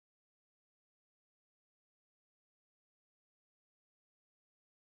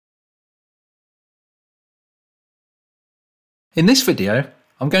In this video,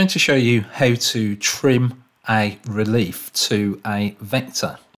 I'm going to show you how to trim a relief to a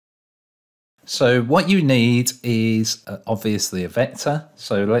vector. So what you need is obviously a vector.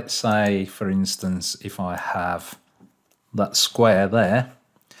 So let's say, for instance, if I have that square there,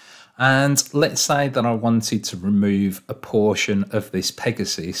 and let's say that I wanted to remove a portion of this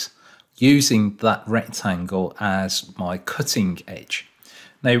Pegasus using that rectangle as my cutting edge.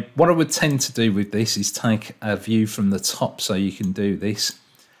 Now, what I would tend to do with this is take a view from the top so you can do this.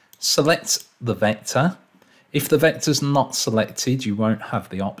 Select the vector. If the vector's not selected, you won't have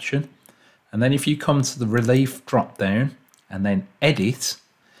the option. And then if you come to the relief drop down and then edit,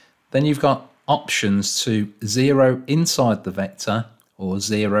 then you've got options to zero inside the vector or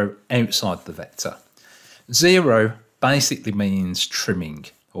zero outside the vector. Zero basically means trimming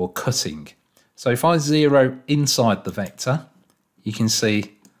or cutting. So if I zero inside the vector, you can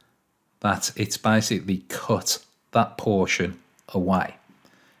see that it's basically cut that portion away.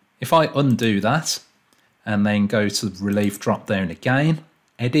 If I undo that and then go to the relief drop down again,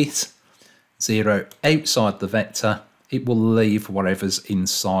 edit, zero outside the vector, it will leave whatever's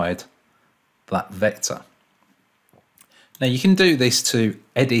inside that vector. Now you can do this to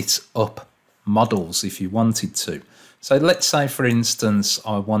edit up models if you wanted to. So let's say, for instance,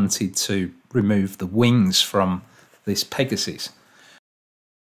 I wanted to remove the wings from this Pegasus.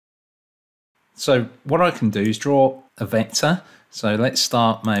 So what I can do is draw a vector. So let's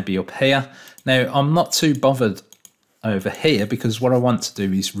start maybe up here. Now I'm not too bothered over here because what I want to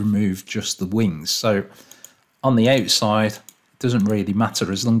do is remove just the wings. So on the outside, it doesn't really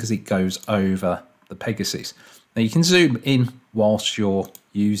matter as long as it goes over the Pegasus. Now you can zoom in whilst you're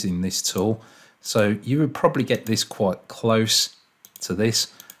using this tool. So you would probably get this quite close to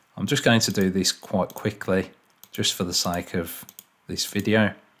this. I'm just going to do this quite quickly just for the sake of this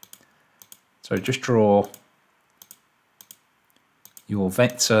video. So just draw your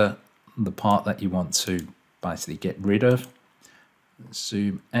vector, the part that you want to basically get rid of.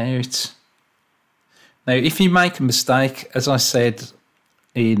 Zoom out. Now, if you make a mistake, as I said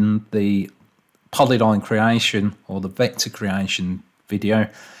in the polyline creation or the vector creation video,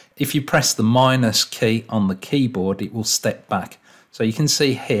 if you press the minus key on the keyboard, it will step back. So you can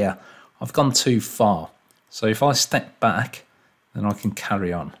see here, I've gone too far. So if I step back, then I can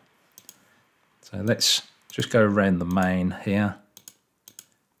carry on. So let's just go around the main here,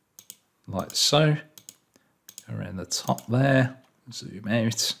 like so, around the top there, zoom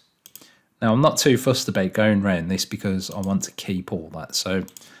out. Now I'm not too fussed about going around this because I want to keep all that. So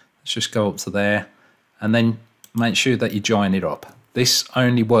let's just go up to there and then make sure that you join it up. This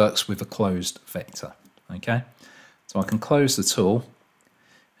only works with a closed vector, okay? So I can close the tool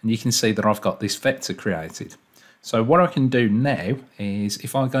and you can see that I've got this vector created. So what I can do now is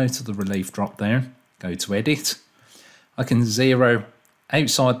if I go to the relief drop down, go to edit, I can zero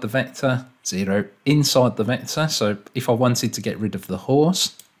outside the vector, zero inside the vector. So if I wanted to get rid of the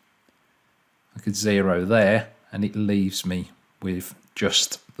horse, I could zero there and it leaves me with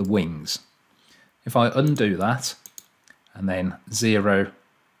just the wings. If I undo that and then zero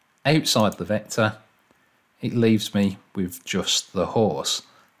outside the vector, it leaves me with just the horse.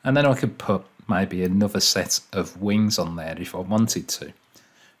 And then I could put maybe another set of wings on there if I wanted to.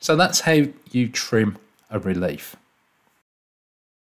 So that's how you trim a relief.